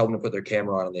 And I tell them to put their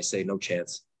camera on and they say, no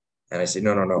chance. And I say,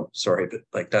 no, sorry. But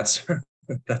like, that's,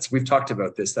 we've talked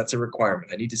about this. That's a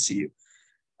requirement. I need to see you.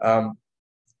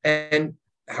 And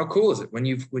how cool is it when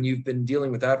you've been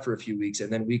dealing with that for a few weeks,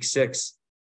 and then week 6,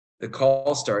 the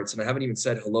call starts and I haven't even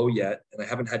said hello yet. And I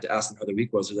haven't had to ask them how their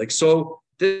week was. They're like, so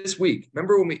this week,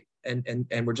 remember when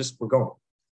and we're going.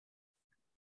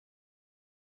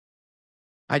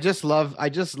 I just love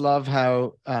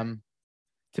how,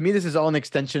 to me, this is all an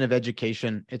extension of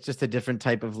education. It's just a different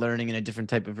type of learning and a different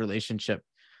type of relationship,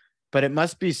 but it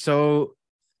must be so,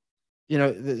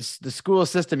 the school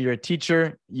system, you're a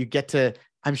teacher, you get to,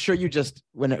 I'm sure you just,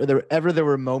 whenever there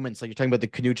were moments, like you're talking about the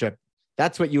canoe trip,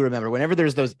 that's what you remember. Whenever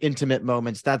there's those intimate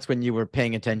moments, that's when you were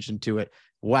paying attention to it.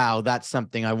 Wow, that's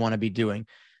something I want to be doing.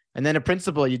 And then a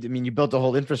principal, you built a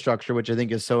whole infrastructure, which I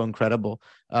think is so incredible,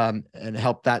 and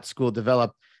helped that school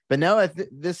develop. But now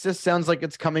this just sounds like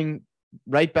it's coming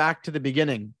right back to the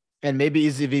beginning, and maybe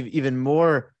is even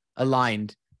more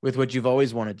aligned with what you've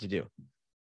always wanted to do.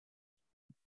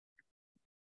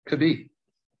 Could be.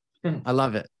 I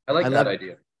love it. I like that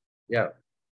idea. Yeah.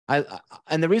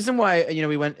 And the reason why,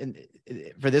 we went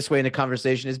for this way in a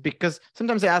conversation is because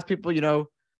sometimes I ask people,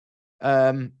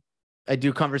 I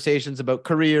do conversations about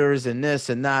careers and this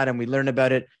and that, and we learn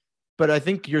about it. But I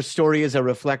think your story is a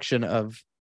reflection of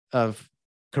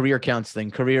career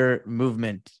counseling, career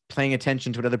movement, paying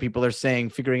attention to what other people are saying,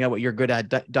 figuring out what you're good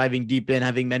at, diving deep in,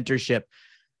 having mentorship,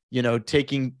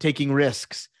 taking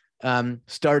risks,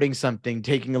 starting something,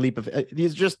 taking a leap of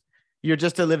you're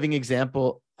just a living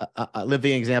example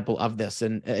of this.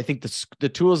 And I think the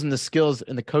tools and the skills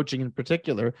and the coaching in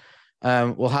particular,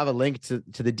 we'll have a link to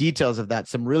the details of that.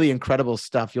 Some really incredible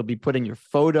stuff. You'll be putting your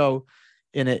photo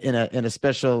in a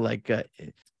special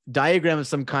diagram of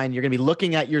some kind. You're going to be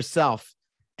looking at yourself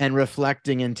and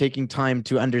reflecting and taking time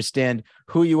to understand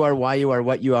who you are, why you are,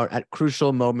 what you are at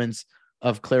crucial moments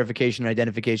of clarification and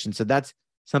identification. So that's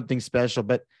something special.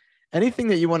 But anything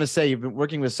that you want to say, you've been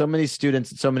working with so many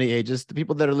students at so many ages. The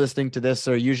people that are listening to this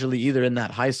are usually either in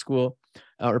that high school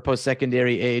or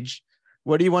post-secondary age.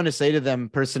 What do you want to say to them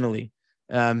personally,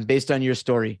 based on your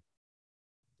story?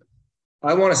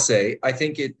 I want to say, I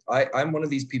think I'm one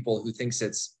of these people who thinks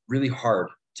it's really hard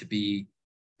to be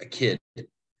a kid.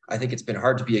 I think it's been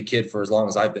hard to be a kid for as long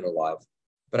as I've been alive,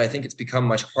 but I think it's become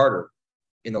much harder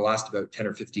in the last about 10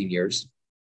 or 15 years.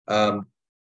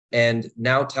 And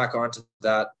now tack on to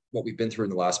that what we've been through in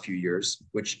the last few years,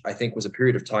 which I think was a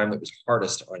period of time that was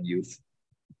hardest on youth.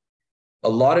 A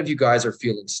lot of you guys are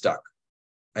feeling stuck.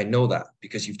 I know that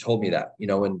because you've told me that,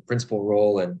 in principal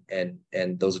role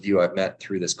and those of you I've met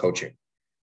through this coaching.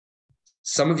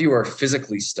 Some of you are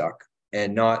physically stuck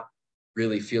and not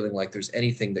really feeling like there's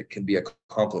anything that can be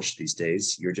accomplished these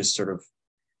days. You're just sort of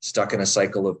stuck in a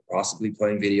cycle of possibly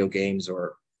playing video games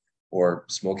or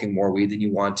smoking more weed than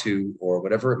you want to, or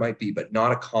whatever it might be, but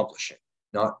not accomplishing,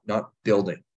 not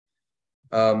building.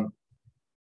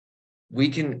 We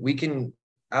can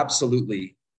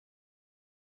absolutely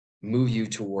move you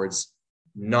towards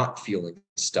not feeling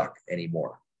stuck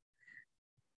anymore.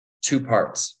 2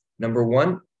 parts. Number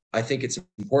 1, I think it's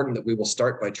important that we will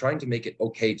start by trying to make it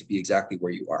okay to be exactly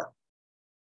where you are.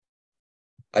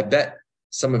 I bet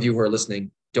some of you who are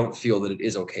listening don't feel that it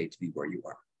is okay to be where you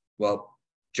are. Well,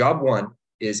 job 1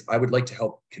 is I would like to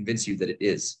help convince you that it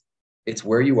is. It's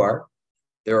where you are.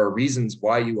 There are reasons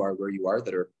why you are where you are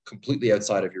that are completely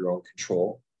outside of your own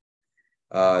control.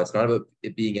 It's not about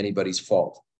it being anybody's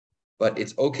fault, but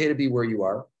it's okay to be where you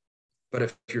are. But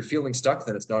if you're feeling stuck,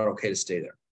 then it's not okay to stay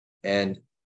there. And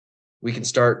we can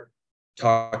start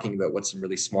talking about what some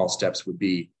really small steps would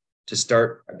be to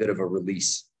start a bit of a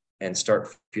release and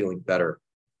start feeling better.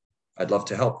 I'd love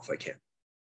to help if I can.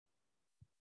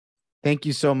 Thank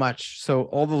you so much. So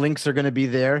all the links are going to be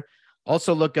there.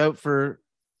 Also look out for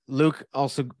Luke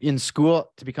also in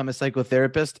school to become a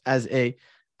psychotherapist as a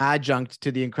adjunct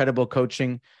to the incredible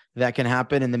coaching that can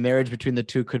happen. And the marriage between the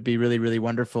two could be really, really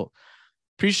wonderful.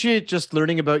 Appreciate just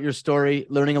learning about your story,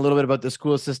 learning a little bit about the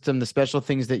school system, the special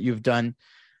things that you've done.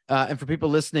 And for people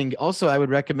listening, also, I would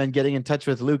recommend getting in touch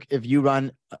with Luke if you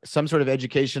run some sort of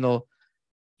educational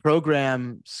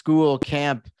program, school,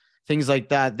 camp, things like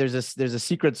that. There's a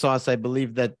secret sauce, I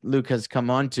believe, that Luke has come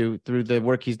onto through the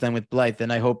work he's done with Blythe.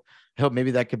 And I hope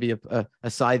maybe that could be a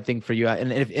side thing for you.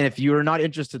 And if you are not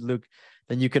interested, Luke,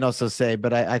 then you can also say,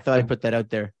 but I thought I'd put that out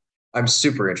there. I'm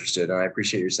super interested. And I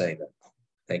appreciate you saying that.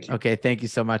 Thank you. Okay. Thank you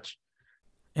so much.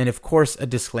 And of course, a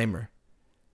disclaimer.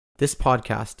 This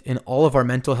podcast and all of our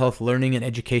mental health learning and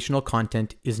educational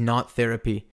content is not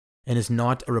therapy and is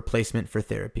not a replacement for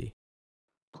therapy.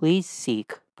 Please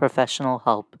seek professional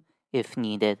help if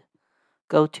needed.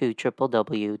 Go to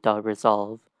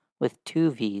www.resolve with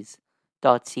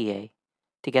 2v's.ca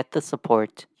to get the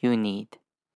support you need.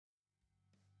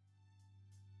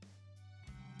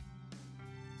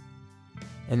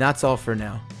 And that's all for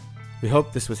now. We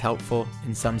hope this was helpful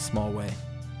in some small way.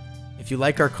 If you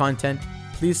like our content,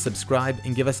 please subscribe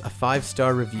and give us a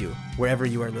 5-star review wherever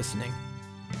you are listening.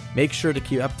 Make sure to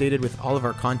keep updated with all of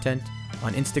our content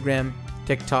on Instagram,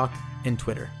 TikTok, and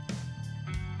Twitter.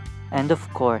 And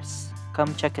of course,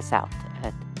 come check us out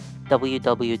at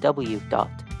www.resolve,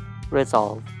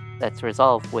 that's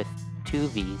resolve with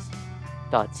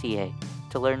 2v's.ca,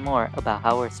 to learn more about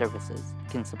how our services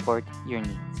can support your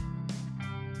needs.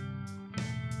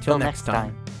 Till next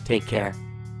time, take care.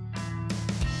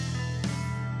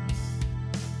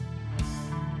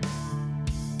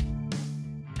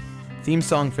 Theme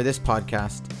song for this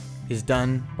podcast is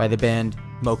done by the band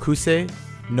Mokuse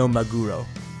no Maguro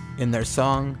in their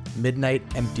song Midnight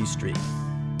Empty Street.